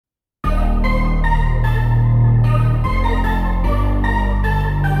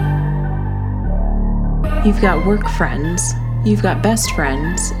You've got work friends, you've got best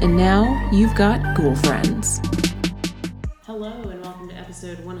friends, and now you've got ghoul friends. Hello, and welcome to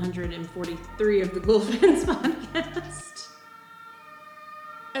episode 143 of the Ghoul Friends podcast.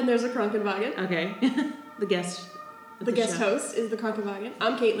 And there's a Krankenwagen. Okay. The guest host is the Krankenwagen.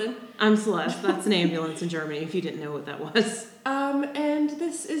 I'm Caitlin. I'm Celeste. That's an ambulance in Germany, if you didn't know what that was. And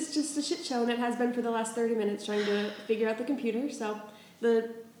this is just a shit show, and it has been for the last 30 minutes trying to figure out the computer, so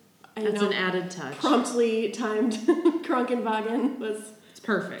That's an added touch. Promptly timed Krankenwagen was... It's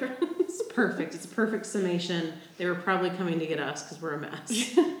perfect. It's perfect. It's a perfect summation. They were probably coming to get us because we're a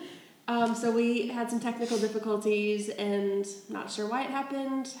mess. So we had some technical difficulties and not sure why it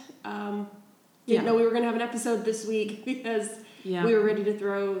happened. Didn't know we were going to have an episode this week because we were ready to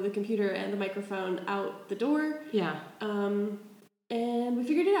throw the computer and the microphone out the door. Yeah. And we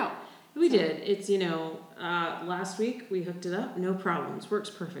figured it out. We did. It's, last week we hooked it up. No problems. Works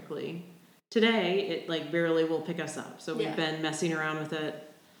perfectly. Today, it barely will pick us up. So we've been messing around with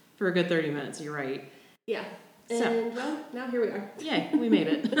it for a good 30 minutes. You're right. Yeah. And, now here we are. Yay. We made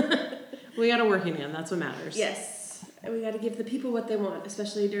it. We got it working in. That's what matters. Yes. We got to give the people what they want,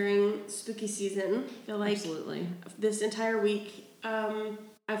 especially during spooky season. I feel like absolutely. This entire week,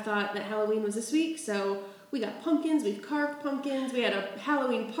 I've thought that Halloween was this week, so we got pumpkins, we've carved pumpkins, we had a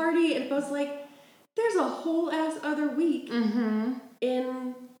Halloween party, and it was like, there's a whole ass other week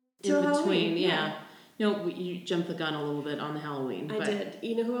in between, Halloween. Yeah. No, you jumped the gun a little bit on the Halloween. I did.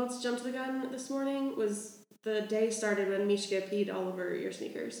 You know who else jumped the gun this morning? Was the day started when Mishka peed all over your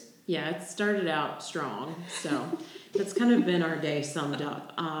sneakers. Yeah, it started out strong, so that's kind of been our day summed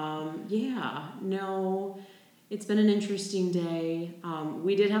up. It's been an interesting day.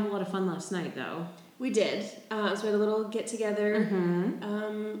 We did have a lot of fun last night, though. We did. So we had a little get-together.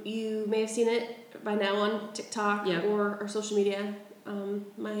 You may have seen it by now on TikTok or our social media.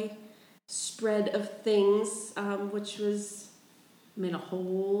 My spread of things, which was... Made a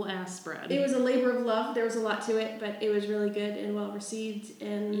whole ass spread. It was a labor of love. There was a lot to it, but it was really good and well received.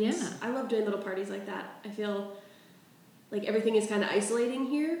 And I love doing little parties like that. I feel like everything is kind of isolating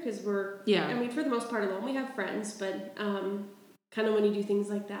here because we're, for the most part alone. We have friends, but kind of when you do things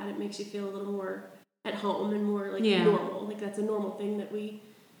like that, it makes you feel a little more at home and more normal. Like that's a normal thing that we,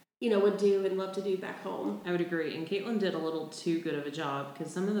 would do and love to do back home. I would agree. And Caitlin did a little too good of a job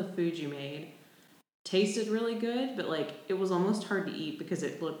because some of the food you made tasted really good, but it was almost hard to eat because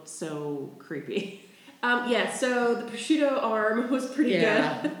it looked so creepy. So the prosciutto arm was pretty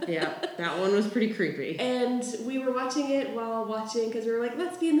good. Yeah, that one was pretty creepy. And we were watching it because we were like,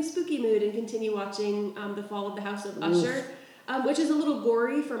 let's be in the spooky mood and continue watching The Fall of the House of Usher, which is a little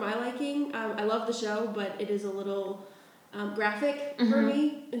gory for my liking. I love the show, but it is a little graphic for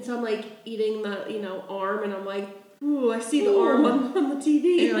me. And so I'm eating the, arm, and I'm like, ooh, I see the arm on the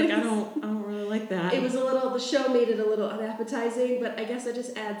TV. And you're like, I don't really like that. It was the show made it a little unappetizing, but I guess it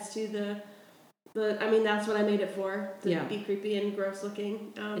just adds to that's what I made it for, to be creepy and gross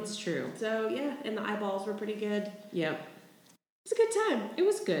looking. It's true. So, and the eyeballs were pretty good. Yep. It was a good time. It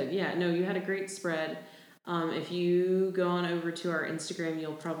was good, yeah. No, you had a great spread. If you go on over to our Instagram,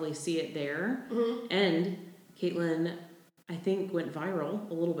 you'll probably see it there. Mm-hmm. And Caitlin, I think, went viral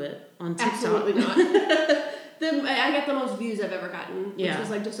a little bit on TikTok. Absolutely not. I got the most views I've ever gotten, which was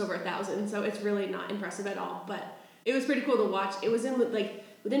just over 1,000, so it's really not impressive at all, but it was pretty cool to watch. It was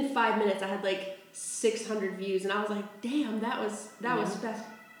within 5 minutes I had 600 views, and I was like, damn, that was best.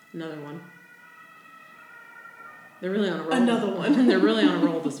 Another one. They're really on a roll. Another one. They're really on a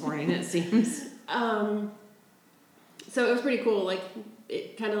roll this morning, it seems. So it was pretty cool.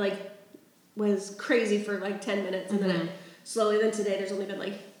 It kind of was crazy for 10 minutes, and then slowly, then today there's only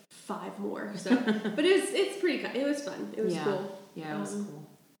been 5 more. So, but it's pretty. It was fun. It was cool. Yeah, it was cool.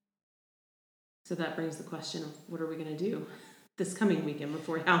 So that brings the question of what are we gonna do this coming weekend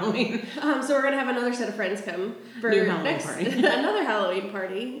before Halloween? So we're gonna have another set of friends come for another Halloween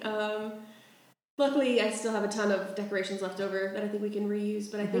party. Luckily, I still have a ton of decorations left over that I think we can reuse.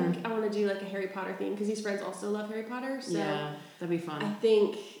 But I think I want to do a Harry Potter theme because these friends also love Harry Potter. So that'd be fun. I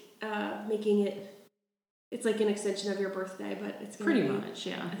think making it. It's an extension of your birthday, but it's gonna pretty much,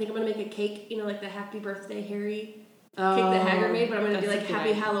 yeah. I think I'm gonna make a cake, the Happy Birthday Harry cake that Hagrid made, but I'm gonna do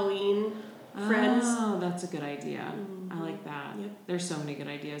Happy Halloween Friends. Oh, that's a good idea. Mm-hmm. I like that. Yep. There's so many good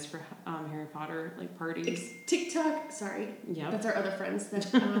ideas for Harry Potter parties. TikTok, sorry. Yeah. That's our other friends that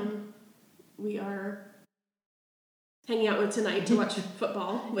we are hanging out with tonight to watch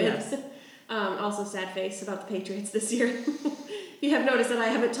football with. Yes. Also sad face about the Patriots this year. You have noticed that I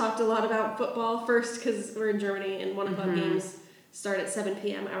haven't talked a lot about football first because we're in Germany and 1 o'clock games start at 7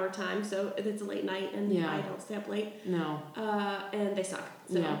 p.m. our time, so it's a late night, and I don't stay up late. No. And they suck.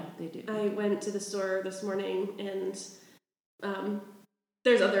 So yeah, they do. I went to the store this morning, and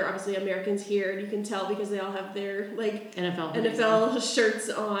there's other, obviously, Americans here, and you can tell because they all have their, like, NFL shirts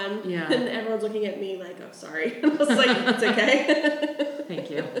on. Yeah. And everyone's looking at me like, oh, sorry. And I was like, it's okay. Thank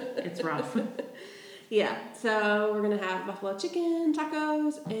you. It's rough. Yeah, so we're going to have buffalo chicken,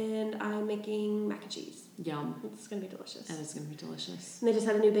 tacos, and I'm making mac and cheese. Yum. It's going to be delicious. And it's going to be delicious. And they just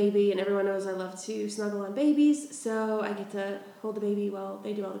had a new baby, and everyone knows I love to snuggle on babies, so I get to hold the baby while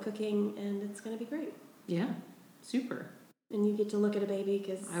they do all the cooking, and it's going to be great. Yeah, super. And you get to look at a baby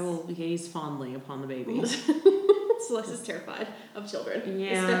because... I will gaze fondly upon the baby. Celeste is terrified of children,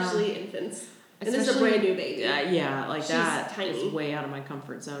 yeah. Especially infants. And this is a brand new baby. Yeah, like she's that tiny. Is way out of my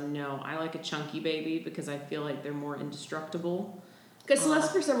comfort zone. No, I like a chunky baby because I feel like they're more indestructible. Because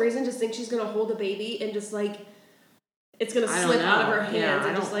Celeste, for some reason, just thinks she's going to hold a baby and just, like, it's going to slip out of her hands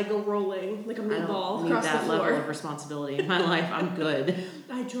and just, like, go rolling like a meatball across the floor. I don't need that level of responsibility in my life. I'm good.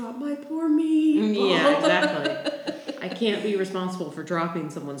 I dropped my poor meatball. Yeah, exactly. I can't be responsible for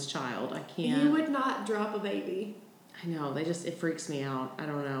dropping someone's child. I can't. You would not drop a baby. I know. It freaks me out. I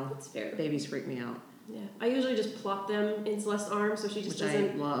don't know. That's fair. Babies freak me out. Yeah. I usually just plop them in Celeste's arms so she just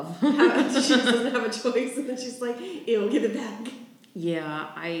doesn't... I love. She just doesn't have a choice, and then she's like, ew, give it back. Yeah.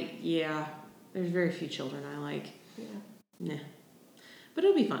 There's very few children I like. Yeah. Nah. But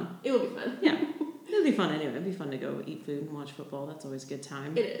it'll be fun. It will be fun. Yeah. It'll be fun anyway. It'll be fun to go eat food and watch football. That's always a good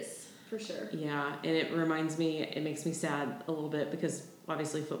time. It is, for sure. Yeah, and it makes me sad a little bit because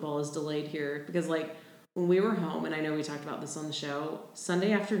obviously football is delayed here. Because, like, when we were home, and I know we talked about this on the show,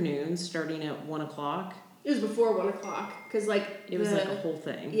 Sunday afternoons starting at 1 o'clock. It was before 1 o'clock, because, like... It was like a whole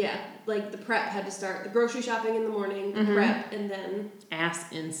thing. Yeah, like the prep had to start. The grocery shopping in the morning, the prep, and then...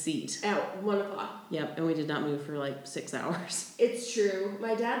 Ass in seat. At 1 o'clock. Yep, and we did not move for like 6 hours. It's true.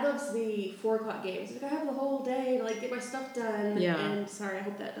 My dad loves the 4 o'clock games. Like, I have the whole day to, like, get my stuff done. Yeah. And, sorry, I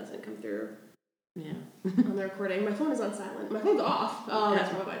hope that doesn't come through. Yeah. On the recording. My phone is on silent. My phone's off. Oh,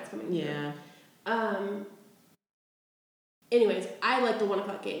 that's why it's coming through. Yeah. Anyways, I like the 1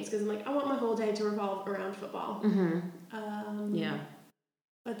 o'clock games because I'm like, I want my whole day to revolve around football. Yeah.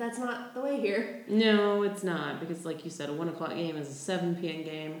 But that's not the way here. No, it's not, because like you said, a 1 o'clock game is a 7 p.m.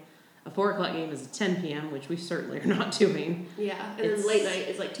 game. A 4 o'clock game is a 10 p.m., which we certainly are not doing. Yeah, and then late night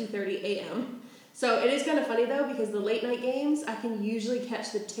is like 2:30 a.m. So it is kind of funny, though, because the late night games, I can usually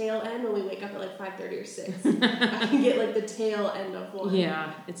catch the tail end when we wake up at like 5:30 or 6. I can get like the tail end of one.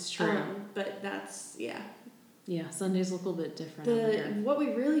 Yeah, it's true. But that's, yeah. Yeah, Sundays look a little bit different. What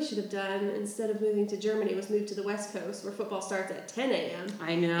we really should have done instead of moving to Germany was move to the West Coast where football starts at 10 a.m.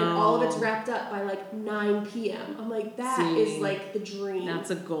 I know. And all of it's wrapped up by like 9 p.m. I'm like, that is like the dream.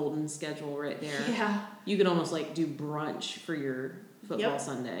 That's a golden schedule right there. Yeah. You could almost like do brunch for your football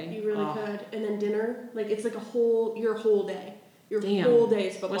Sunday. You really could. And then dinner, like it's like your whole day. Your Damn. whole day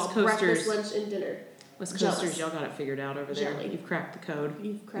is football. West Coasters, breakfast, lunch, and dinner. West Coasters, y'all got it figured out over there. Jelly. You've cracked the code.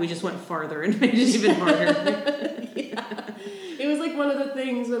 We just went farther and made it even harder. Yeah. It was like one of the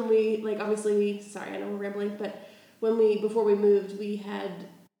things when we, like, obviously, sorry, I know we're rambling, but before we moved, we had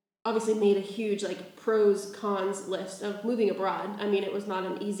obviously made a huge, like, pros, cons list of moving abroad. I mean, it was not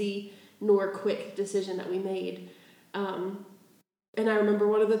an easy nor quick decision that we made. And I remember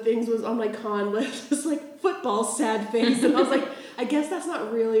one of the things was on my con list was, like, football sad face. And I was like, I guess that's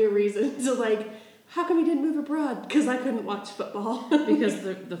not really a reason to, like, how come you didn't move abroad? Because I couldn't watch football. Because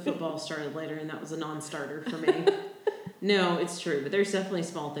the football started later, and that was a non-starter for me. No, it's true. But there's definitely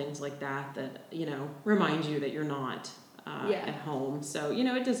small things like that, you know, remind you that you're not at home. So, you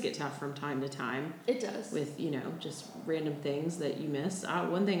know, it does get tough from time to time. It does. With, you know, just random things that you miss.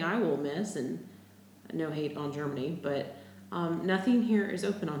 One thing I will miss, and no hate on Germany, but nothing here is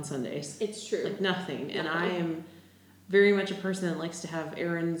open on Sundays. It's true. Like, nothing. And I am very much a person that likes to have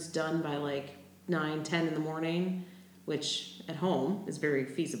errands done by, like, 9, 10 in the morning, which at home is very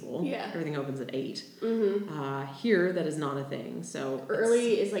feasible. Yeah. Everything opens at 8. Mm-hmm. Here, that is not a thing. So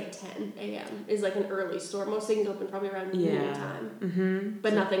early is like 10 a.m. is like an early store. Most things open probably around noon time. Mm-hmm.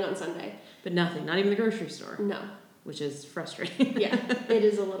 But nothing on Sunday. But nothing. Not even the grocery store. No. Which is frustrating. Yeah, it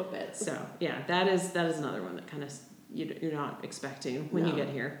is a little bit. So, yeah, that is another one that kind of you're not expecting when you get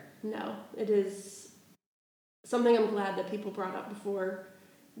here. No, it is something I'm glad that people brought up before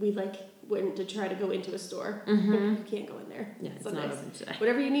we went to try to go into a store. Mm-hmm. You can't go in there. Yeah, it's not open today.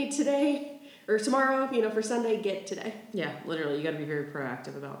 Whatever you need today or tomorrow, you know, for Sunday, get today. Yeah, literally, you got to be very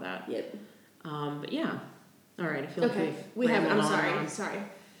proactive about that. Yep. But yeah, all right. I feel like we have. I'm sorry.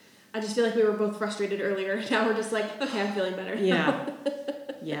 I just feel like we were both frustrated earlier. Now we're just like, okay, I'm feeling better. Yeah.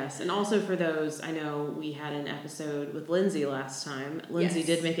 Yes, and also for those, I know we had an episode with Lindsay last time. Lindsay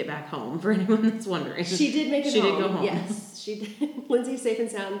did make it back home, for anyone that's wondering. She did make it home. She did go home. Yes, she did. Lindsay's safe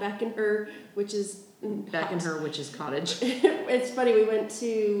and sound back in her witch's cottage. It's funny, we went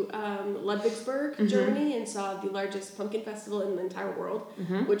to Ludwigsburg, Germany, and saw the largest pumpkin festival in the entire world,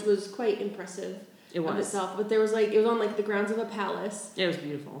 which was quite impressive. It was. Of itself, but there was it was on the grounds of a palace. It was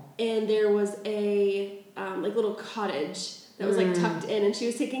beautiful. And there was a little cottage that was tucked in, and she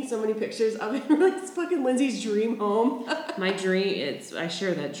was taking so many pictures of it. It's fucking Lindsay's dream home. My dream, I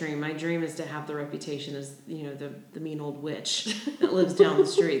share that dream. My dream is to have the reputation as, the mean old witch that lives down the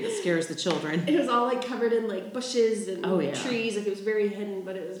street that scares the children. It was all bushes and trees. It was very hidden,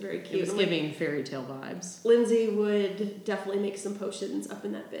 but it was very cute. It was giving fairy tale vibes. Lindsay would definitely make some potions up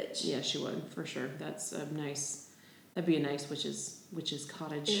in that bitch. Yeah, she would, for sure. That'd be a nice witch's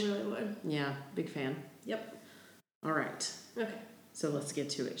cottage. It really would. Yeah, big fan. Yep. All right. Okay. So let's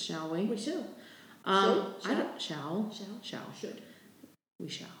get to it, shall we? We shall. Shall. Should. We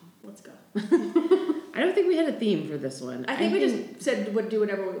shall. Let's go. I don't think we had a theme for this one. I think we just said do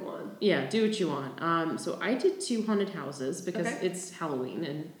whatever we want. Yeah, do what you want. So I did 2 haunted houses because it's Halloween,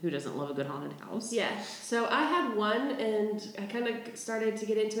 and who doesn't love a good haunted house? Yeah. So I had one, and I kind of started to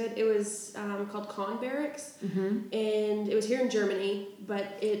get into it. It was called Con Barracks, and it was here in Germany,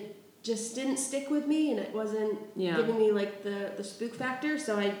 but it just didn't stick with me, and it wasn't giving me the spook factor.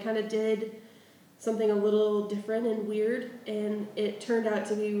 So I kind of did something a little different and weird, and it turned out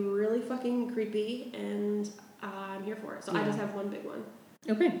to be really fucking creepy, and I'm here for it. So I just have one big one.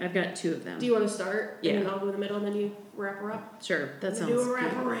 Okay, I've got 2 of them. Do you want to start? Yeah. And then I'll go in the middle, and then you wrap her up? Sure, that sounds good. Do a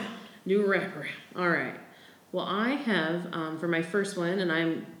wraparound. Do a wraparound. All right. Well, I have, for my first one,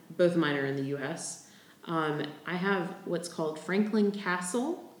 and both of mine are in the U.S., I have what's called Franklin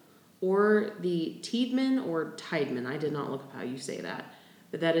Castle, or the Tiedemann or Tiedemann. I did not look up how you say that.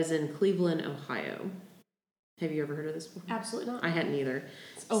 But that is in Cleveland, Ohio. Have you ever heard of this before? Absolutely not. I hadn't either.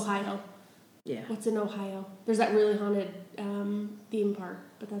 It's Ohio. Yeah. What's in Ohio? There's that really haunted theme park,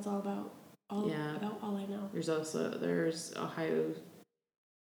 but that's about all I know. There's Ohio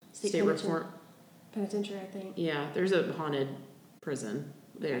State Penitentiary, I think. Yeah, there's a haunted prison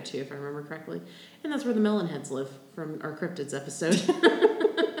there too, if I remember correctly. And that's where the Melonheads live from our cryptids episode.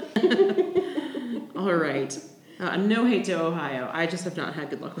 All right. No hate to Ohio. I just have not had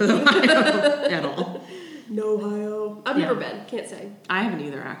good luck with Ohio at all. No Ohio. I've never been. Can't say. I haven't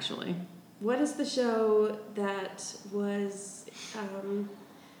either, actually. What is the show that was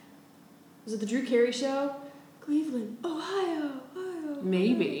it the Drew Carey show? Cleveland, Ohio.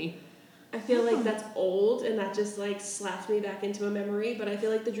 Maybe. I feel like that's old, and that just slapped me back into a memory, but I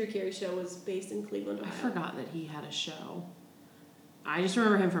feel like the Drew Carey show was based in Cleveland, Ohio. I forgot that he had a show. I just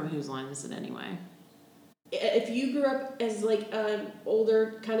remember him from Whose Line Is It Anyway? If you grew up as an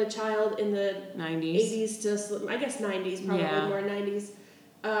older kind of child in the 90s, 80s to I guess 90s, probably more 90s,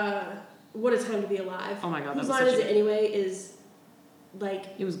 what a time to be alive. Oh my God, Whose Line Is It Anyway is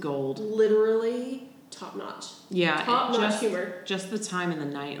it was gold. Literally top notch. Yeah, top notch humor. Just the time in the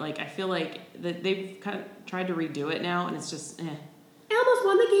night. I feel like that they've kind of tried to redo it now, and it's just I almost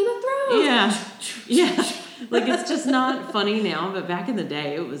won the Game of Thrones. Yeah. It's just not funny now, but back in the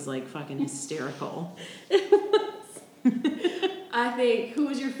day, it was fucking hysterical. I think, who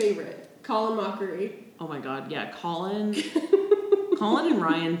was your favorite? Colin Mockery. Oh my God, yeah, Colin and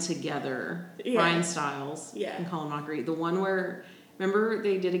Ryan together. Yeah. Ryan Stiles and Colin Mockery. The one where, remember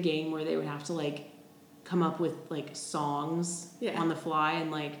they did a game where they would have to come up with songs on the fly,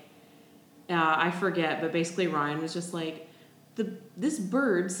 and I forget, but basically Ryan was just this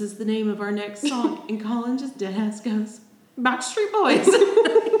bird says the name of our next song, and Colin just deadass goes, Backstreet Boys.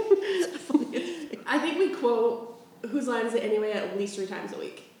 I think we quote Whose Line Is It Anyway at least 3 times a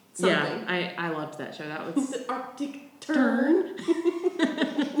week. Something. Yeah, I loved that show. That was the Arctic Turn.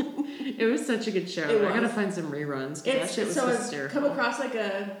 It was such a good show. I gotta find some reruns. That shit was hysterical. I've come across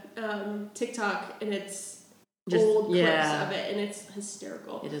a TikTok, and it's just old clips of it, and it's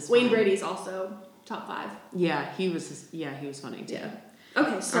hysterical. It is. Wayne Brady's also top 5. Yeah, he was funny too. Yeah.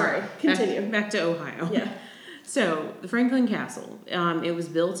 Okay, sorry. Continue. Back to Ohio. Yeah. So the Franklin Castle, it was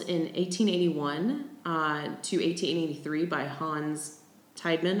built in 1881 to 1883 by Hans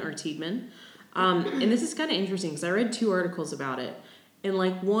Tiedemann. And this is kind of interesting because I read 2 articles about it, and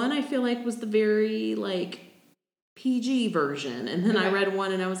one I feel was the very PG version, and then I read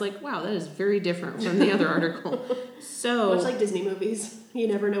one and I was like, wow, that is very different from the other article. So much like Disney movies, you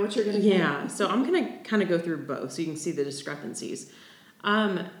never know what you're gonna get. Yeah, so I'm gonna kind of go through both so you can see the discrepancies.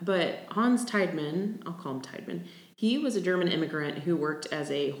 But Hans Tiedemann, I'll call him Tiedemann, he was a German immigrant who worked as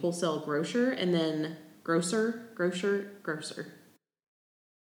a wholesale grocer and then grocer.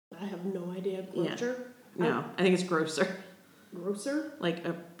 I have no idea. Grocer? Yeah. No, I think it's grocer. Grocer? Like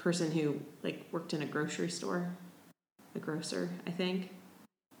a person who worked in a grocery store. A grocer, I think.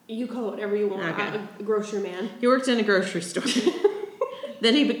 You call it whatever you want. Okay. A grocer man. He worked in a grocery store.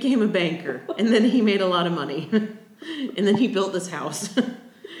 Then he became a banker. And then he made a lot of money. And then he built this house.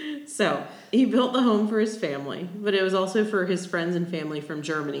 So he built the home for his family, but it was also for his friends and family from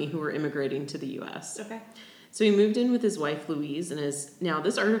Germany who were immigrating to the U.S. Okay. So he moved in with his wife, Louise, and now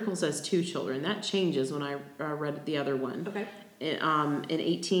this article says 2 children. That changes when I read the other one. Okay. In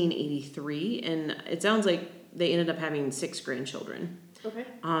 1883, and it sounds like they ended up having 6 grandchildren. Okay.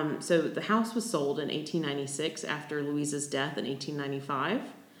 So the house was sold in 1896 after Louise's death in 1895.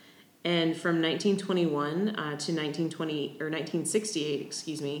 And from 1921 to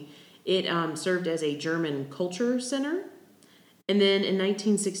 1968, it served as a German culture center. And then in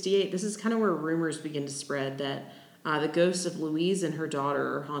 1968, this is kind of where rumors begin to spread that the ghosts of Louise and her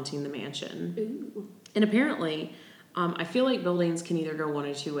daughter are haunting the mansion. Ooh. And apparently, I feel like buildings can either go one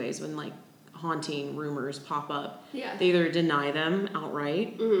of 2 ways when haunting rumors pop up. Yeah. They either deny them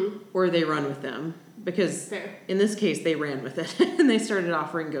outright or they run with them. Because Fair. In this case, they ran with it and they started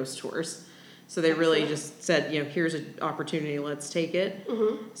offering ghost tours. So they really just said, here's an opportunity, let's take it.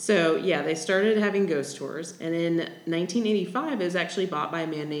 Mm-hmm. So, they started having ghost tours. And in 1985, it was actually bought by a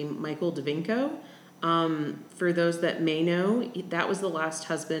man named Michael DeVinco. For those that may know, that was the last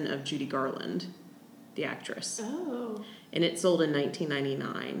husband of Judy Garland, the actress. Oh. And it sold in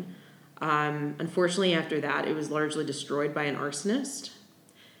 1999. Unfortunately, after that, it was largely destroyed by an arsonist.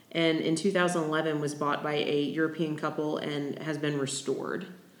 And in 2011 was bought by a European couple and has been restored.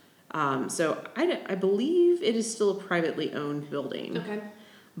 So I believe it is still a privately owned building. Okay.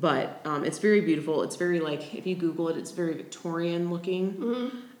 But it's very beautiful. It's very, if you Google it, it's very Victorian looking.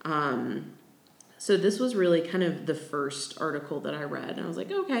 Mm-hmm. So this was really kind of the first article that I read. And I was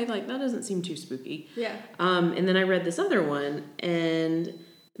like, okay, that doesn't seem too spooky. Yeah. And then I read this other one, and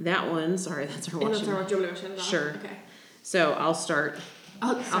that one, sorry, that's our watching. And that's our watching. Sure. Okay. So I'll start.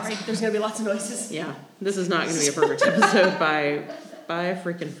 Oh, sorry. There's going to be lots of noises. Yeah. This is not going to be a perfect episode by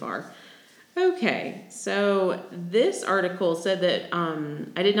freaking far. Okay, so this article said that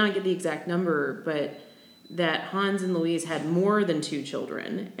I did not get the exact number, but that Hans and Louise had more than 2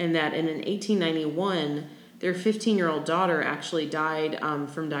 children, and that in 1891, their 15-year-old daughter actually died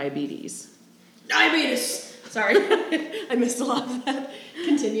from diabetes. Diabetes! Sorry, I missed a lot of that.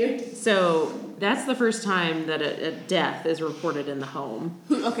 Continue. So that's the first time that a death is reported in the home.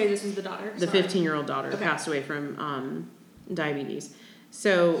 Okay, this was the daughter. The 15-year-old daughter passed away from diabetes.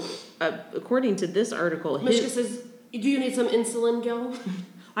 So, according to this article... Mishka says, do you need some insulin, Gil?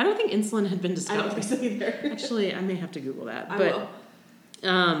 I don't think insulin had been discovered. I don't think so either. Actually, I may have to Google that. I will.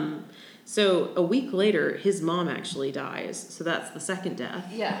 So, a week later, his mom actually dies. So, that's the second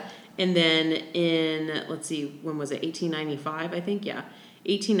death. Yeah. And then in, let's see, when was it? 1895, I think? Yeah.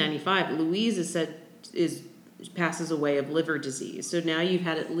 1895, Louise passes away of liver disease. So, now you've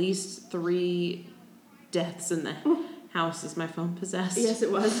had at least 3 deaths in the... house. Is my phone possessed? Yes,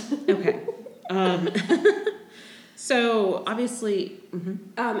 it was. Okay. So obviously,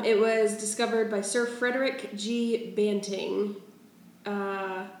 it was discovered by Sir Frederick G. Banting,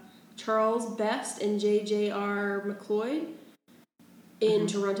 Charles Best, and J.J.R. McLeod in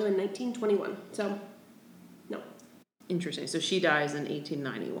Toronto in 1921. So, no. Interesting. So she dies in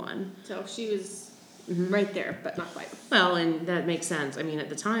 1891. So she was right there, but not quite. Well, and that makes sense. I mean, at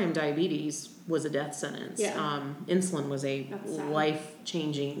the time, diabetes was a death sentence. Yeah. Insulin was a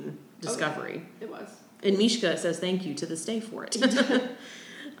life-changing discovery. It was. And Mishka says thank you to this day for it.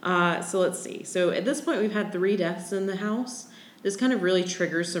 So let's see. So at this point, we've had 3 deaths in the house. This kind of really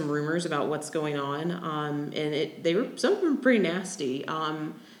triggers some rumors about what's going on. And some of them were pretty nasty.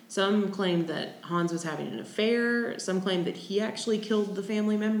 Some claimed that Hans was having an affair. Some claimed that he actually killed the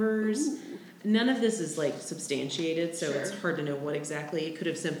family members. Ooh. None of this is substantiated, so It's hard to know what exactly. It could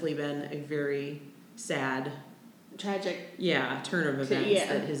have simply been a very sad, tragic, turn of events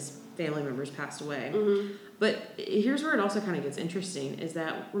that his family members passed away. Mm-hmm. But here's where it also kind of gets interesting: is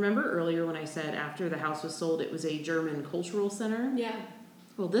that remember earlier when I said after the house was sold, it was a German cultural center? Yeah.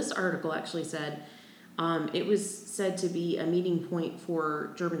 Well, this article actually said it was said to be a meeting point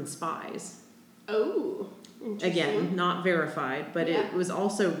for German spies. Oh. Again, not verified, but it was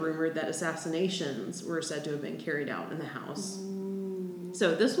also rumored that assassinations were said to have been carried out in the house. Ooh.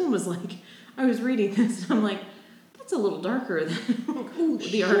 So this one was I was reading this and I'm like, that's a little darker than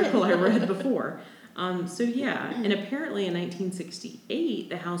the article I read before. And apparently in 1968,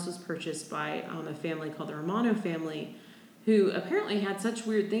 the house was purchased by a family called the Romano family, who apparently had such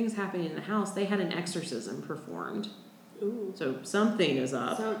weird things happening in the house, they had an exorcism performed. Ooh. So something is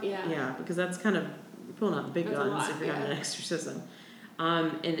up. Yeah. Yeah, because that's kind of pulling out the big guns if you're having an exorcism.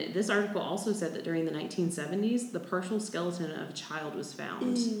 And this article also said that during the 1970s, the partial skeleton of a child was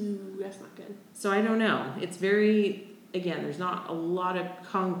found. Ooh, that's not good. So I don't know. It's very, again, there's not a lot of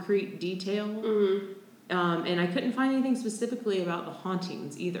concrete detail. Mm-hmm. And I couldn't find anything specifically about the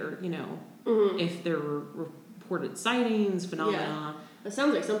hauntings either, if there were reported sightings, phenomena. Yeah. It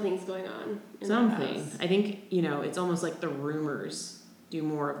sounds like something's going on. Something. I think, it's almost like the rumors do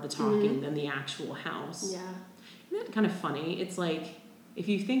more of the talking than the actual house. Yeah. Isn't that kind of funny? It's like, if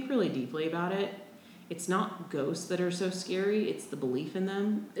you think really deeply about it, it's not ghosts that are so scary, it's the belief in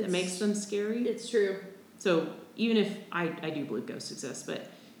them that makes them scary. It's true. So even if, I do believe ghosts exist, but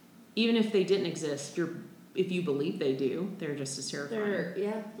even if they didn't exist, if you believe they do, they're just as terrifying.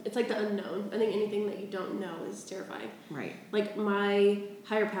 Yeah. It's like the unknown. I think anything that you don't know is terrifying. Right. Like, my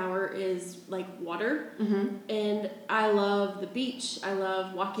higher power is, like, water. Mm-hmm. And I love the beach. I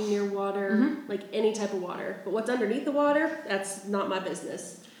love walking near water. Like, any type of water. But what's underneath the water, that's not my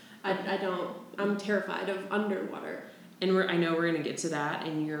business. I'm terrified of underwater. And I know we're going to get to that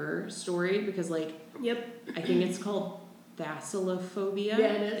in your story because, like... Yep. I think it's called thalassophobia.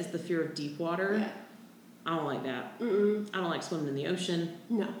 Yeah, it is. Is the fear of deep water. Yeah. I don't like that. Mm-mm. I don't like swimming in the ocean.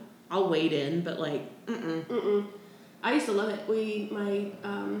 No. I'll wade in, but like, Mm-mm. I used to love it. My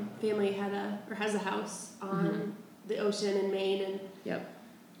family has a house on the ocean in Maine, and yep.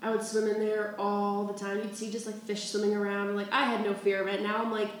 I would swim in there all the time. You'd see just like fish swimming around, and like I had no fear of it. Now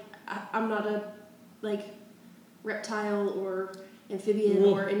I'm like, I'm not a like reptile or amphibian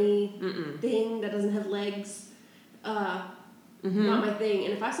or anything that doesn't have legs. Not my thing.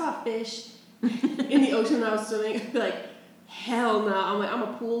 And if I saw a fish in the ocean when I was swimming, I'd be like, hell no. I'm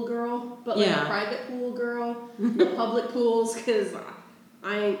a pool girl, but like a private pool girl, no public pools, because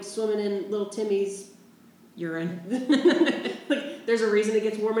I ain't swimming in little Timmy's urine. Like, there's a reason it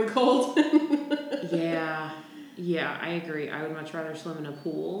gets warm and cold. Yeah, I agree. I would much rather swim in a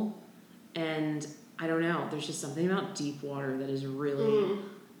pool, and I don't know, there's just something about deep water that is really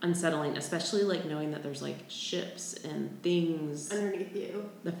unsettling, especially like knowing that there's like ships and things underneath you.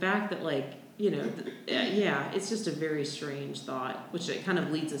 The fact that like, it's just a very strange thought, which it kind of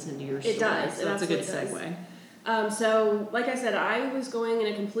leads us into your story. It does. So that's a good segue. So like I said, I was going in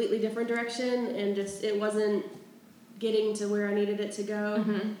a completely different direction, and just it wasn't getting to where I needed it to go.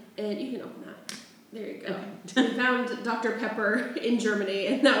 And you can open that. There you go. Okay. We found Dr. Pepper in Germany,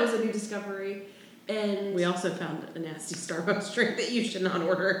 and that was a new discovery. And we also found a nasty Starbucks drink that you should not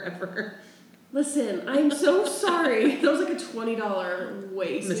order ever. Listen, I'm so sorry. That was like a $20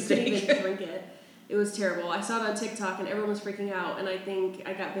 waste. Mistake. We couldn't even drink it. It was terrible. I saw it on TikTok, and everyone was freaking out, and I think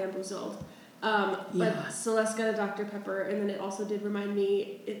I got bamboozled. But Celeste got a Dr. Pepper, and then it also did remind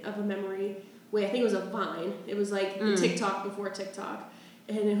me of a memory. Wait, I think it was a Vine. It was like the TikTok before TikTok.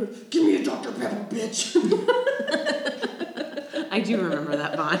 And it was, give me a Dr. Pepper, bitch. I do remember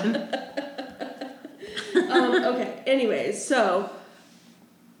that Vine. Okay, anyways, so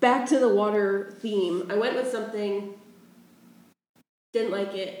back to the water theme. I went with something, didn't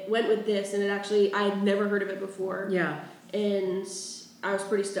like it, went with this, and I had never heard of it before. Yeah. And I was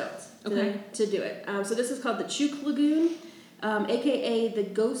pretty stoked to do it. So this is called the Chuk Lagoon, a.k.a. the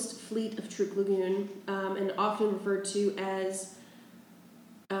Ghost Fleet of Chuk Lagoon, and often referred to as,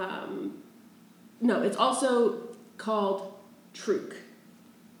 it's also called Truk,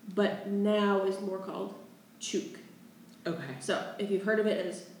 but now is more called Chuk. Okay. So if you've heard of it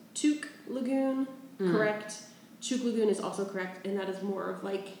as Chuk Lagoon, correct. Chuk Lagoon is also correct, and that is more of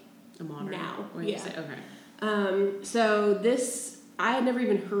like a modern now. Way to say, okay. So this, I had never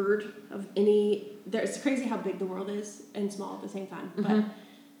even heard of any. It's crazy how big the world is and small at the same time. But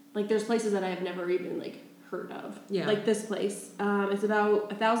like, there's places that I have never even like heard of. Yeah. Like this place. It's about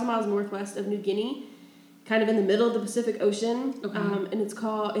 1,000 miles northwest of New Guinea, kind of in the middle of the Pacific Ocean. Okay. And it's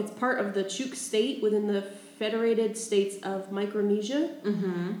part of the Chuk State within the Federated States of Micronesia.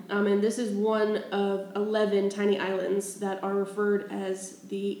 And this is one of 11 tiny islands that are referred as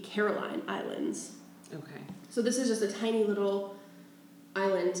the Caroline Islands. Okay. So this is just a tiny little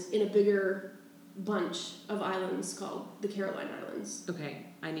island in a bigger bunch of islands called the Caroline Islands. Okay,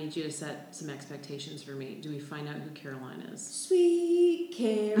 I need you to set some expectations for me. Do we find out who Caroline is? Sweet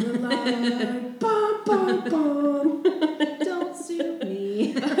Caroline, bum, bum, bum. Don't sue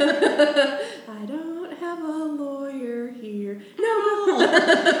me. I don't have a lawyer here. No.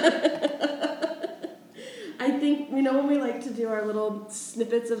 I think, when we like to do our little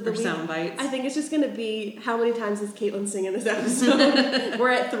snippets of the week, sound bites. I think it's just going to be, how many times is Caitlin singing this episode?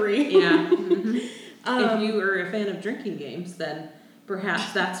 We're at 3. Yeah. If you are a fan of drinking games, then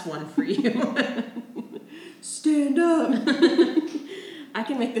perhaps that's one for you. stand up. I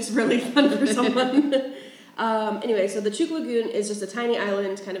can make this really fun for someone. Anyway, so the Truk Lagoon is just a tiny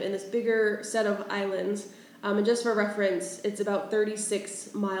island kind of in this bigger set of islands. And just for reference, it's about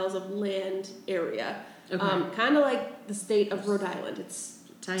 36 miles of land area. Okay. Kind of like the state of Rhode Island. It's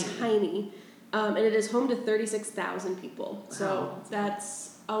tiny. And it is home to 36,000 people. Wow. So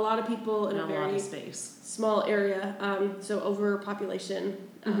that's a lot of people in a very small area. So overpopulation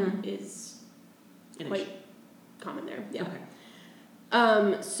is quite common there. Yeah.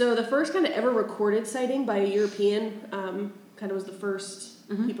 Okay. So the first kind of ever recorded sighting by a European kind of was the first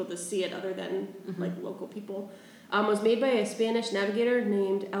people to see it other than like local people, was made by a Spanish navigator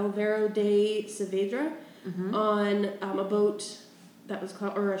named Alvaro de Saavedra on a boat that was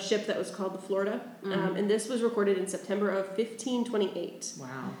called, or a ship that was called the Florida. And this was recorded in September of 1528.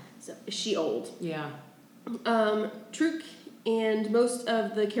 Wow. So is she old? Yeah. Truk and most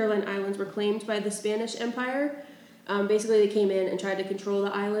of the Caroline Islands were claimed by the Spanish Empire. Basically, they came in and tried to control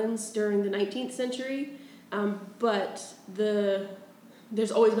the islands during the 19th century. But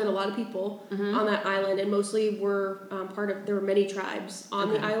there's always been a lot of people on that island, and mostly were there were many tribes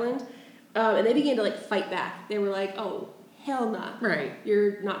on the island. And they began to like fight back. They were like, oh, hell nah. Right.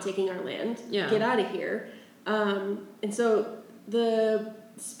 You're not taking our land. Yeah. Get out of here. And so the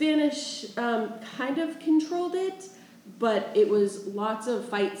Spanish kind of controlled it, but it was lots of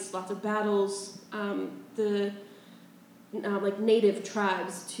fights, lots of battles. The like native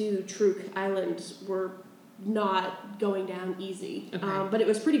tribes to Truk Island were not going down easy. Okay. But it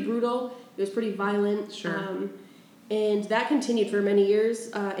was pretty brutal. It was pretty violent. Sure. And that continued for many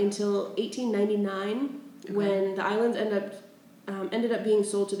years until 1899, when the islands ended up being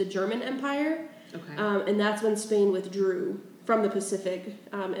sold to the German Empire. Okay. And that's when Spain withdrew from the Pacific.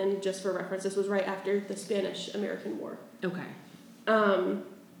 And just for reference, this was right after the Spanish-American War. Okay.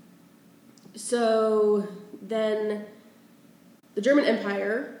 So then the German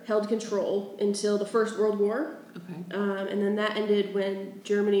Empire held control until the First World War. Okay. And then that ended when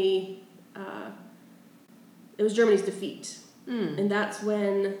Germany, it was Germany's defeat. And that's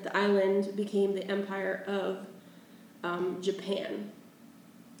when the island became the empire of Japan.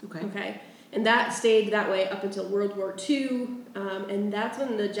 Okay. And that stayed that way up until World War II. And that's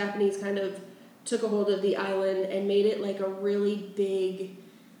when the Japanese kind of took a hold of the island and made it like a really big,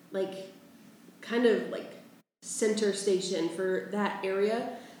 like, kind of like center station for that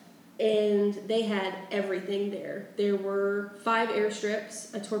area. And they had everything there. There were 5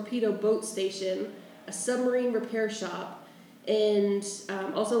 airstrips, a torpedo boat station, a submarine repair shop, and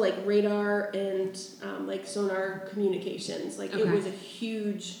also like radar and like sonar communications. Like it was a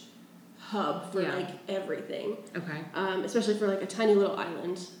huge hub for like everything. Okay. Especially for like a tiny little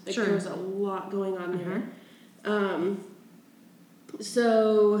island. Like there was a lot going on there.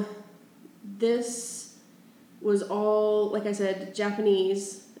 So this was all, like I said,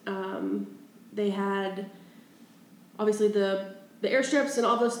 Japanese. They had obviously the airstrips and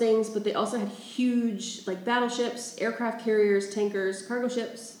all those things, but they also had huge like battleships, aircraft carriers, tankers, cargo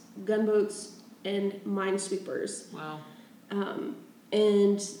ships, gunboats, and minesweepers. Wow.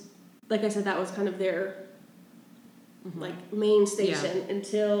 And like I said, that was kind of their like main station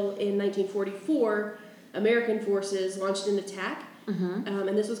until in 1944, American forces launched an attack.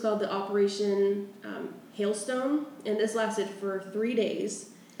 And this was called the Operation Hailstone, and this lasted for 3 days.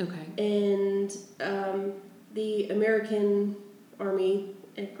 Okay. And the American Army,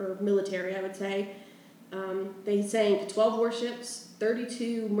 or military, I would say, they sank 12 warships,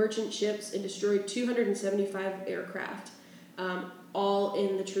 32 merchant ships, and destroyed 275 aircraft, all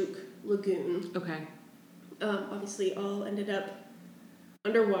in the Truk Lagoon. Okay. Obviously, all ended up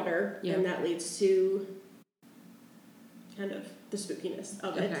underwater, and that leads to kind of the spookiness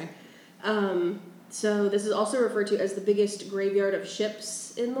of it. Okay. So this is also referred to as the biggest graveyard of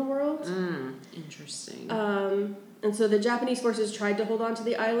ships in the world. Interesting. And so the Japanese forces tried to hold on to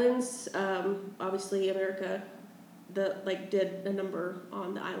the islands. Obviously, America did a number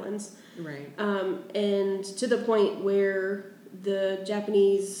on the islands. Right. And to the point where the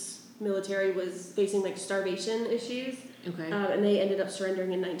Japanese military was facing like starvation issues. Okay. And they ended up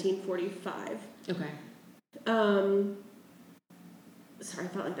surrendering in 1945. Okay. Sorry, I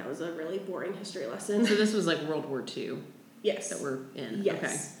felt like that was a really boring history lesson. So this was like World War II. Yes. That we're in.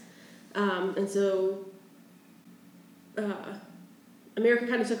 Yes. Okay. And so America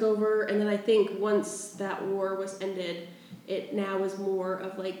kind of took over, and then I think once that war was ended, it now was more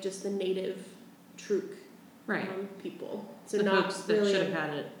of like just the native Truk people. So the not folks that really should have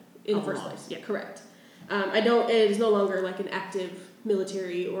had it in the first place. Yeah, correct. It is no longer like an active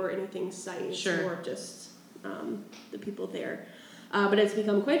military or anything site. Sure. It's more just the people there. But it's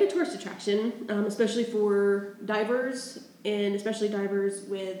become quite a tourist attraction, especially for divers, and especially divers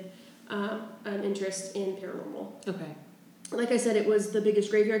with an interest in paranormal. Okay. Like I said, it was the biggest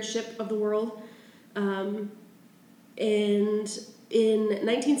graveyard ship of the world. And in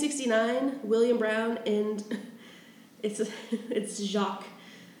 1969, William Brown and it's Jacques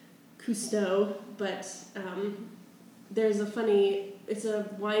Cousteau, but there's it's a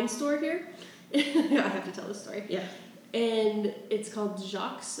wine store here. I have to tell this story. Yeah. And it's called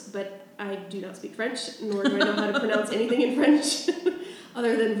Jacques, but I do not speak French, nor do I know how to pronounce anything in French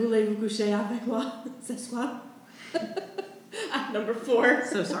other than voulez-vous coucher avec moi ce soir? Number 4.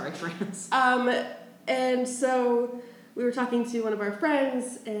 So sorry, France. And so we were talking to one of our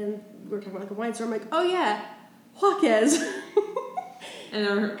friends, and we were talking about like a wine store. I'm like, oh yeah, Juarez.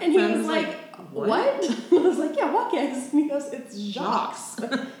 And he was like, what? I was like, yeah, Juarez. And he goes, it's Jacques.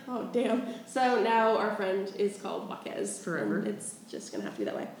 Oh, damn. So now our friend is called Juarez. Forever. And it's just going to have to be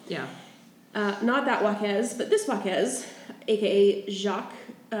that way. Yeah. Not that Juarez, but this Juarez, a.k.a. Jacques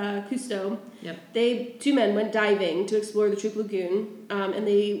Cousteau. Yep. 2 men went diving to explore the Troop Lagoon, and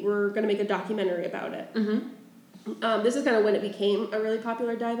they were going to make a documentary about it. Mm-hmm. This is kind of when it became a really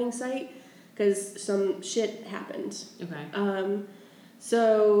popular diving site, because some shit happened. Okay.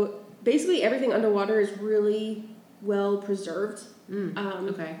 So basically everything underwater is really well preserved.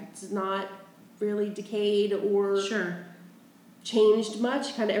 Okay. It's not really decayed or sure. changed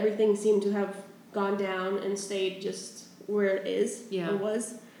much. Kind of everything seemed to have gone down and stayed just where it is or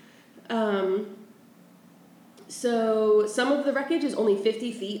was. So some of the wreckage is only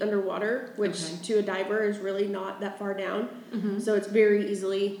 50 feet underwater, which to a diver is really not that far down. Mm-hmm. So it's very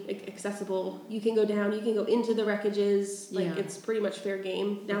easily accessible. You can go down, you can go into the wreckages. Like it's pretty much fair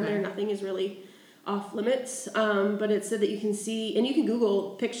game. Down there, nothing is really off limits. But it said that you can see, and you can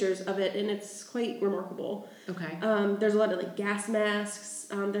Google pictures of it, and it's quite remarkable. Okay. There's a lot of like gas masks.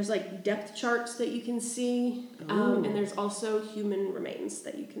 There's like depth charts that you can see. And there's also human remains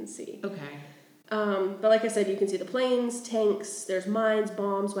that you can see. Okay. But like I said, you can see the planes, tanks, there's mines,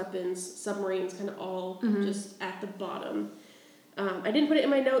 bombs, weapons, submarines, kind of all just at the bottom. I didn't put it in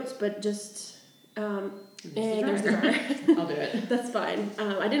my notes, but just... and there's the dryer. I'll do it. That's fine.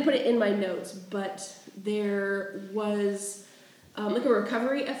 I didn't put it in my notes, but there was like a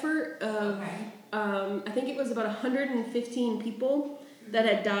recovery effort of... I think it was about 115 people that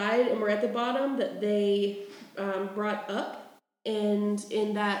had died and were at the bottom that they brought up. And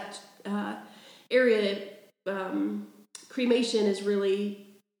in that... area, cremation is really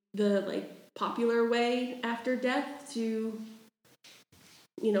the like popular way after death to,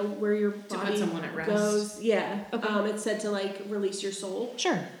 where your body put someone at rest. goes. Yeah. Okay. It's said to like release your soul.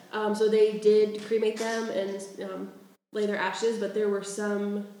 Sure. So they did cremate them and lay their ashes, but there were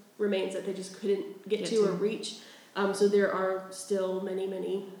some remains that they just couldn't get to or reach. So there are still many,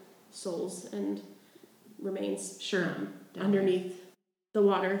 many souls and remains underneath the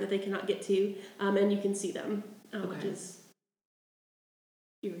water that they cannot get to, and you can see them, which is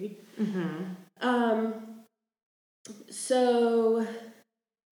eerie. Mm-hmm. So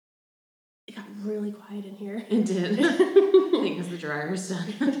it got really quiet in here. It did. I think because the dryer's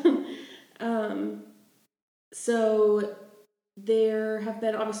done. So there have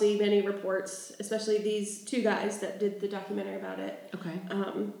been obviously many reports, especially these 2 guys that did the documentary about it. Okay.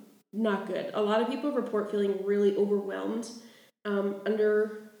 Not good. A lot of people report feeling really overwhelmed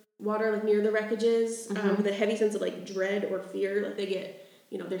underwater, like near the wreckages, with a heavy sense of like dread or fear. Like they get,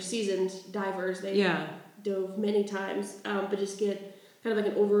 they're seasoned divers. They dove many times, but just get kind of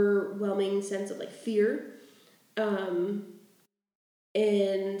like an overwhelming sense of like fear. And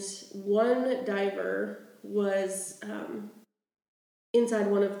one diver was inside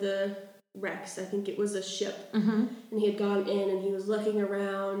one of the wrecks. I think it was a ship, and he had gone in and he was looking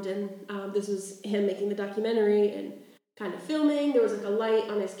around, and this was him making the documentary and kind of filming. There was like a light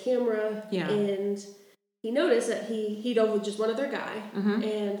on his camera, and he noticed that he dove with just one other guy,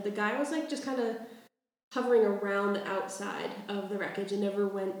 and the guy was like just kind of hovering around the outside of the wreckage and never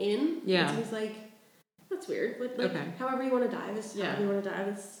went in. And so he's like, that's weird. Like however you want to dive is however you want to dive.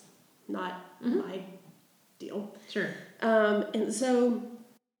 It's not my deal. Sure. And so,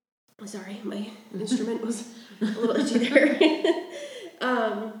 sorry, my instrument was a little itchy there.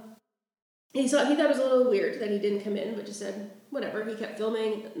 He thought it was a little weird that he didn't come in, but just said, whatever. He kept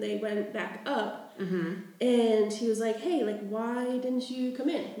filming. They went back up. And he was like, hey, like, why didn't you come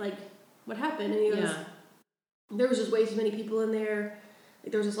in? Like, what happened? And he goes, there was just way too many people in there.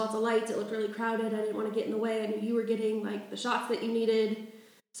 Like, there was just lots of lights. It looked really crowded. I didn't want to get in the way. I knew you were getting, like, the shots that you needed.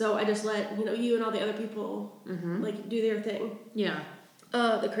 So I just let, you and all the other people, like, do their thing. Yeah.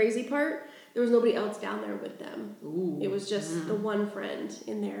 The crazy part there was nobody else down there with them. Ooh. It was just the one friend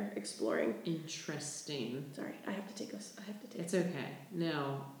in there exploring. Interesting. Sorry, I have to take this. It's okay.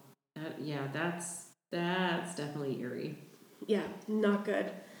 No. That's definitely eerie. Yeah, not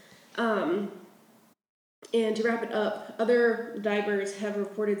good. And to wrap it up, other divers have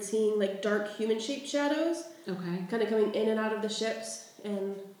reported seeing like dark human-shaped shadows. Okay. Kind of coming in and out of the ships,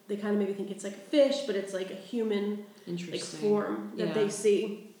 and they kind of maybe think it's like a fish, but it's like a human like form that they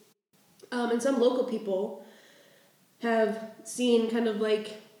see. And some local people have seen kind of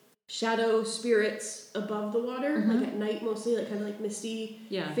like shadow spirits above the water, like at night mostly, like kind of like misty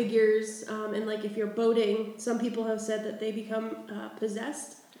figures. And like if you're boating, some people have said that they become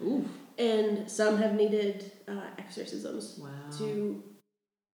possessed. Ooh. And some have needed exorcisms to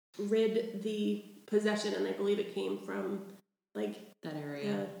rid the possession, and I believe it came from like that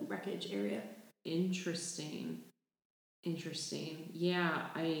area, the wreckage area. Interesting. Yeah,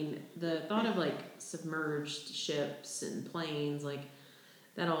 I mean, the thought of like submerged ships and planes, like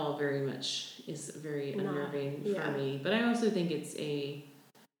that all very much is very unnerving for me. But I also think it's a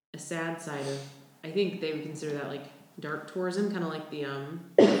sad side of, I think they would consider that like dark tourism, kind of like the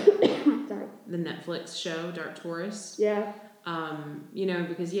the Netflix show Dark Tourist. Yeah.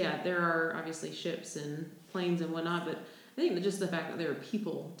 Because there are obviously ships and planes and whatnot, but I think that just the fact that there are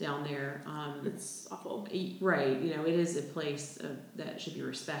people down there, it's awful. Right. It is a place that should be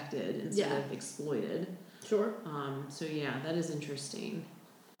respected instead of exploited. Sure. So that is interesting.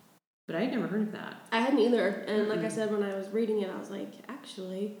 But I had never heard of that. I hadn't either, and like I said, when I was reading it, I was like,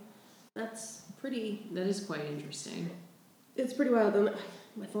 actually, that is quite interesting. It's pretty wild.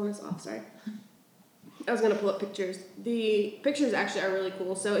 My phone is off, sorry. I was going to pull up pictures. The pictures actually are really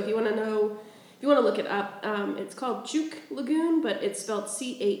cool. So if you want to look it up, it's called Chuk Lagoon, but it's spelled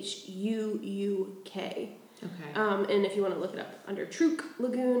Chuuk. Okay. And if you want to look it up under Truk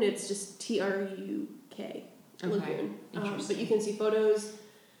Lagoon, it's just Truk Lagoon. But you can see photos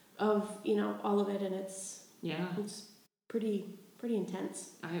of, all of it, and it's pretty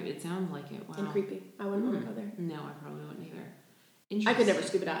intense. It sounds like it. Wow. And creepy. I wouldn't want to go there. No, I probably wouldn't either. I could never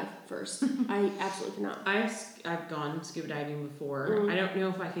scuba dive first. I absolutely cannot. I've gone scuba diving before. I don't know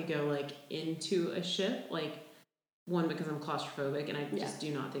if I could go like into a ship, like one because I'm claustrophobic and I just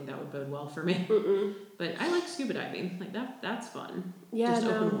do not think that would bode well for me. But I like scuba diving. Like that's fun. Yeah, just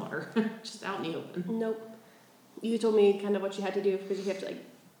open water, just out in the open. Nope. You told me kind of what you had to do because you have to like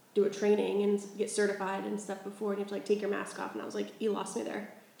do a training and get certified and stuff before, and you have to like take your mask off. And I was like, you lost me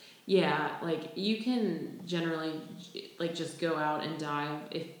there. Yeah, like you can generally like just go out and dive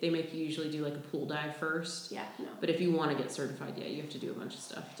if they make you usually do like a pool dive first. Yeah, no. But if you want to get certified, you have to do a bunch of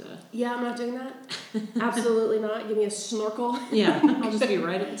stuff to. Yeah, I'm not doing that. Absolutely not. Give me a snorkel. Yeah, I'll just be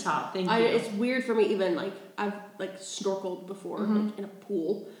right at the top. Thank you. It's weird for me even like I've like snorkeled before like in a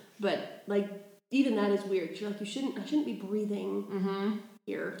pool, but like even that is weird. You're like I shouldn't be breathing.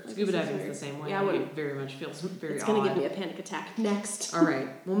 Here. Like, scuba diving is the same way. Yeah, it very much feels very It's going to give me a panic attack. Next. All right.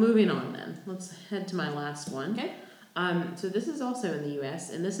 Well, moving on then. Let's head to my last one. Okay. So this is also in the U.S.,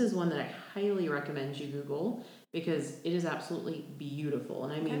 and this is one that I highly recommend you Google because it is absolutely beautiful,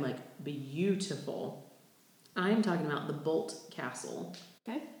 and I mean like beautiful. I'm talking about the Bolt Castle.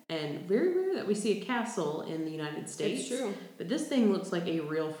 Okay. And very rare that we see a castle in the United States. It's true. But this thing looks like a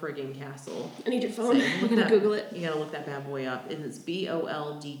real friggin' castle. I need your phone. We're going to Google it. You got to look that bad boy up. And it's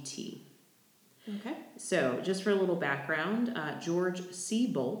BOLDT. Okay. So, just for a little background, George C.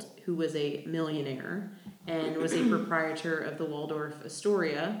 Bolt, who was a millionaire and was a proprietor of the Waldorf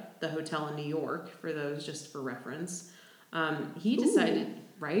Astoria, the hotel in New York, for those just for reference, he decided,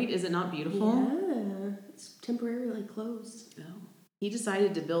 right? Is it not beautiful? Yeah. It's temporarily closed. Oh. He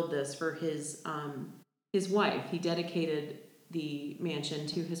decided to build this for his wife. He dedicated the mansion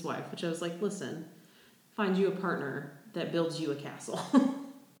to his wife, which I was like, listen, find you a partner that builds you a castle.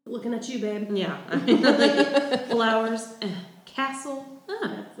 Looking at you, babe. Yeah. I mean, like, flowers, castle.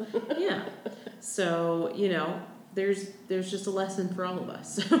 Yeah. So, there's just a lesson for all of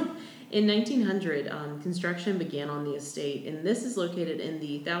us. In 1900, construction began on the estate, and this is located in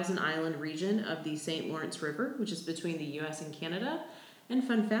the Thousand Island region of the St. Lawrence River, which is between the U.S. and Canada. And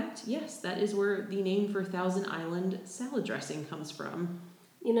fun fact, yes, that is where the name for Thousand Island salad dressing comes from.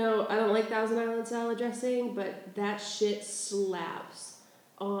 I don't like Thousand Island salad dressing, but that shit slaps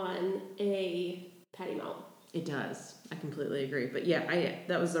on a patty melt. It does. I completely agree. But yeah,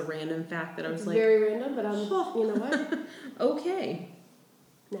 that was a random fact that I was like... Very random, but you know what? Okay.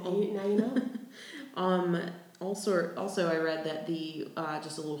 Now you know. Also, I read that the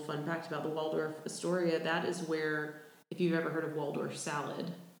just a little fun fact about the Waldorf Astoria. That is where, if you've ever heard of Waldorf salad,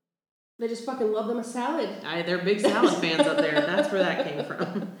 they just fucking love them a salad. They're big salad fans up there. That's where that came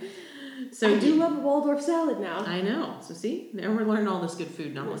from. So I do love a Waldorf salad now. I know. So see, now we're learning all this good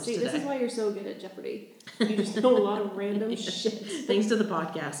food knowledge today. This is why you're so good at Jeopardy. You just know a lot of random shit. Thanks to the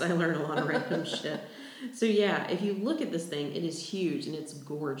podcast, I learn a lot of random shit. So yeah, if you look at this thing, it is huge and it's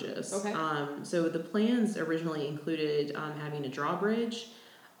gorgeous. Okay. So the plans originally included having a drawbridge,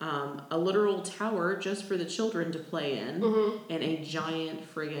 a literal tower just for the children to play in, and a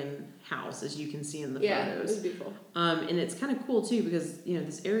giant friggin' house, as you can see in the photos. Yeah, it was beautiful. And it's kind of cool too because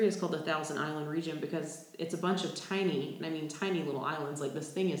this area is called the Thousand Island region because it's a bunch of tiny little islands. Like this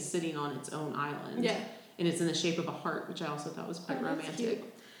thing is sitting on its own island. Yeah. And it's in the shape of a heart, which I also thought was quite romantic. Cute.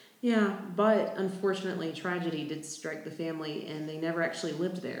 Yeah, but unfortunately, tragedy did strike the family, and they never actually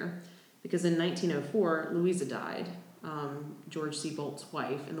lived there because in 1904, Louisa died, George C. Bolt's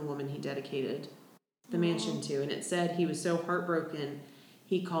wife and the woman he dedicated the mansion to. And it said he was so heartbroken,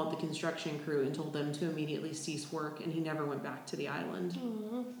 he called the construction crew and told them to immediately cease work, and he never went back to the island.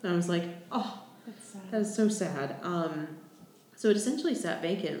 And I was like, oh, that's sad. That is so sad. So it essentially sat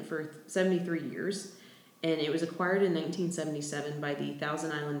vacant for 73 years. And it was acquired in 1977 by the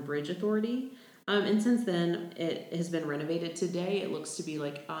Thousand Island Bridge Authority. And since then, it has been renovated. Today, it looks to be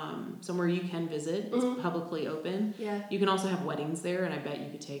like somewhere you can visit. It's publicly open. Yeah. You can also have weddings there, and I bet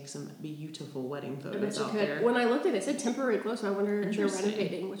you could take some beautiful wedding photos out there. When I looked at it, it said temporary close, so I wonder if they're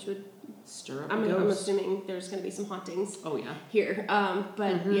renovating, which would stir up I'm assuming there's going to be some hauntings. Oh, yeah. Here.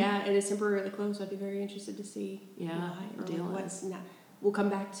 But yeah, it is temporarily closed, so I'd be very interested to see what's now. We'll come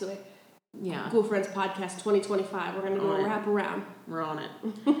back to it. Yeah. Cool Friends Podcast 2025. We're going to do a wrap around. We're on it.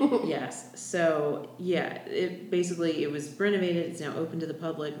 Yes. So, yeah, it was renovated. It's now open to the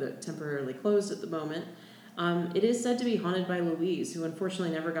public, but temporarily closed at the moment. It is said to be haunted by Louise, who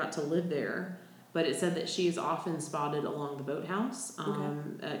unfortunately never got to live there, but it said that she is often spotted along the boathouse,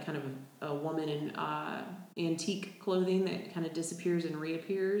 kind of a woman in antique clothing that kind of disappears and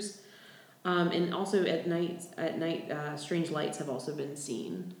reappears. And also at night, strange lights have also been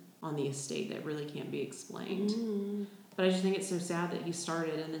seen on the estate that really can't be explained. But I just think it's so sad that he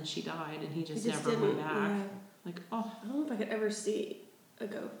started and then she died and he just never went back. Yeah. Like, oh. I don't know if I could ever see a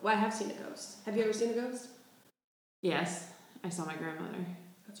ghost. Well, I have seen a ghost. Have you ever seen a ghost? Yes. I saw my grandmother.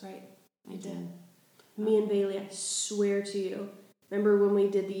 That's right. I did. Me and Bailey, I swear to you. Remember when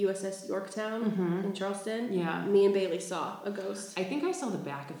we did the USS Yorktown in Charleston? Yeah. Me and Bailey saw a ghost. I think I saw the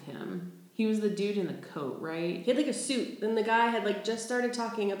back of him. He was the dude in the coat, right? He had like a suit. Then the guy had just started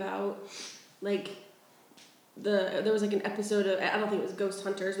talking about there was an episode of, I don't think it was Ghost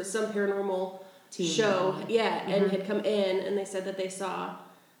Hunters, but some paranormal show. Yeah, and had come in and they said that they saw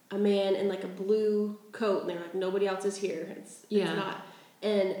a man in a blue coat and they were like, nobody else is here. It's not.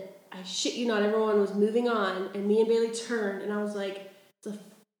 And I shit you not, everyone was moving on and me and Bailey turned and I was like, it's a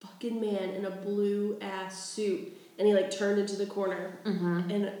fucking man in a blue ass suit. And he turned into the corner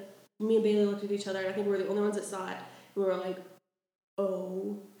and me and Bailey looked at each other, and I think we were the only ones that saw it. And we were like,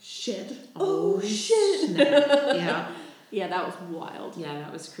 oh, shit. Oh, shit. Yeah. Yeah, that was wild. Yeah,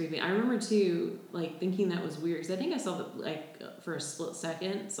 that was creepy. I remember, too, thinking that was weird. Because I think I saw, for a split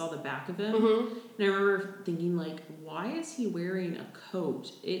second, saw the back of him. And I remember thinking, why is he wearing a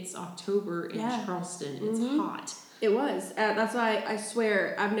coat? It's October in Charleston. It's hot. It was. That's why I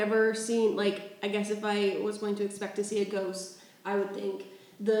swear, I've never seen, I guess if I was going to expect to see a ghost, I would think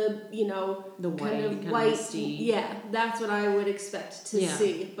the kind of white, that's what I would expect to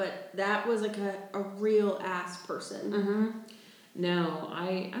see. But that was a real ass person. No,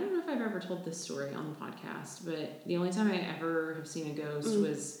 I don't know if I've ever told this story on the podcast, but the only time I ever have seen a ghost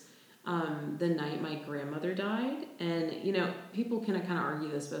was the night my grandmother died. And people can kind of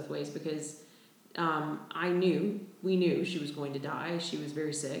argue this both ways because we knew she was going to die. She was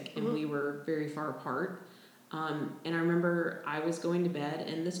very sick, and we were very far apart. And I remember I was going to bed,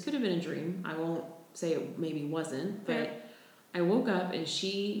 and this could have been a dream. I won't say it maybe wasn't, but I woke up and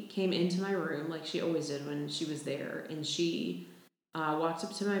she came into my room like she always did when she was there. And she walked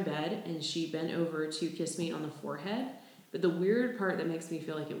up to my bed and she bent over to kiss me on the forehead. But the weird part that makes me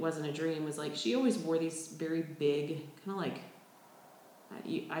feel like it wasn't a dream was she always wore these very big, kind of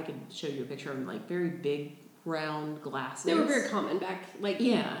I could show you a picture of them, very big, round glasses. They were very common back,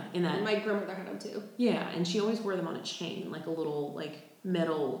 in that. My grandmother had them too. Yeah, and she always wore them on a chain, a little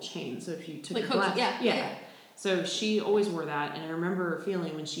metal chain. So if you took your glass, yeah. So she always wore that, and I remember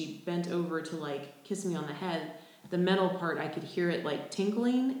feeling when she bent over to kiss me on the head, the metal part I could hear it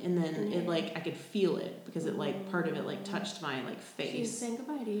tinkling, and then it I could feel it because it part of it touched my face. She was saying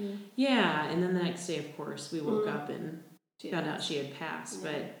goodbye to you. Yeah, and then the next day, of course, we woke up and found out she had passed,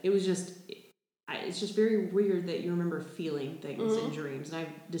 but it was just. It's just very weird that you remember feeling things in dreams, and I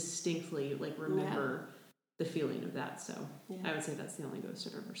distinctly remember the feeling of that. So I would say that's the only ghost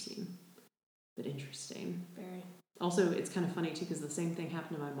I've ever seen. but interesting. Very. Also, it's kind of funny, too, because the same thing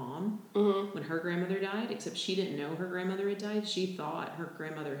happened to my mom when her grandmother died, except she didn't know her grandmother had died. She thought her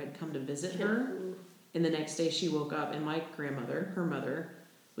grandmother had come to visit her. And the next day she woke up, and my grandmother, her mother,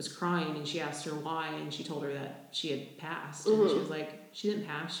 was crying, and she asked her why, and she told her that she had passed. And she was like, she didn't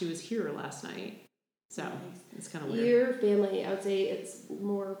pass, she was here last night. So, it's kind of weird. Your family, I would say it's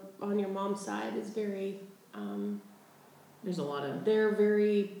more on your mom's side, is very... there's a lot of... They're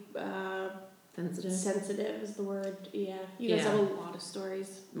very... sensitive? Sensitive is the word, yeah. You guys have a lot of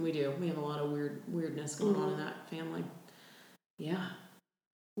stories. We do. We have a lot of weirdness going on in that family. Yeah.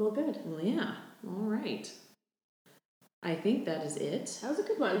 Well, good. Well, yeah. All right. I think that is it. That was a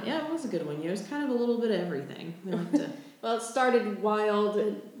good one. Yeah, it was a good one. It was kind of a little bit of everything. We like to... Well, it started wild,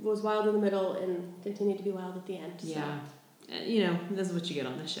 it was wild in the middle, and continued to be wild at the end. So. Yeah. You know, this is what you get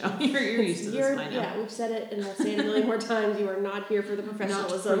on this show. You're used to this by now. Yeah, we've said it, and we'll say it a million more times. You are not here for the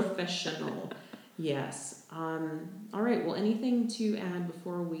professionalism. Not professional. Yes. All right. Well, anything to add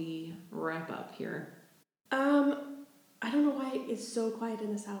before we wrap up here? I don't know why it's so quiet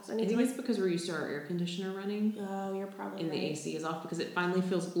in this house. I think it's because we're used to our air conditioner running. Oh, you're probably right. And the AC is off because it finally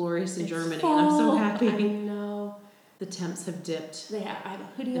feels glorious in Germany. And I'm so happy. I know. The temps have dipped. They have. I have a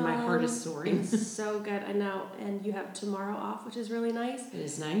hoodie and on. And my heart is soaring. It's so good. I know. And you have tomorrow off, which is really nice. It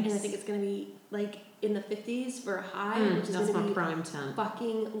is nice. And I think it's going to be like in the 50s for a high, which is that's going to be prime temp.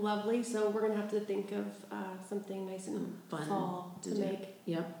 Fucking lovely. So we're going to have to think of something nice and fun fall to make.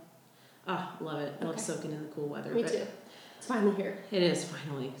 Yep. Ah, love it. I love soaking in the cool weather. Me too. It's finally here. It is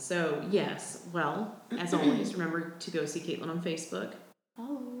finally. So, yes. Well, as always, remember to go see Caitlin on Facebook.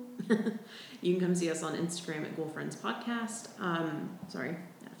 Oh. You can come see us on Instagram at Girlfriends Podcast. Sorry, I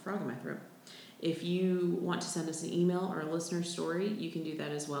had a frog in my throat. If you want to send us an email or a listener story, you can do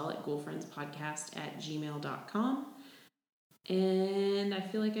that as well at girlfriendspodcast@gmail.com. And I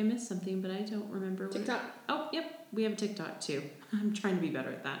feel like I missed something, but I don't remember. TikTok. Oh, yep. We have a TikTok too. I'm trying to be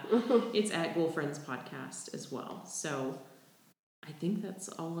better at that. It's at Girlfriends Podcast as well. So I think that's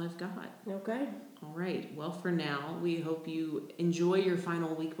all I've got. Okay. All right. Well, for now, we hope you enjoy your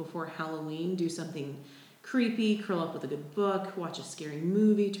final week before Halloween. Do something creepy, curl up with a good book, watch a scary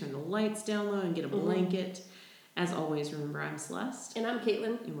movie, turn the lights down low, and get a blanket. As always, remember, I'm Celeste. And I'm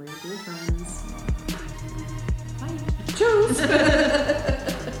Caitlin. And we're your girlfriends. Bye. Cheers!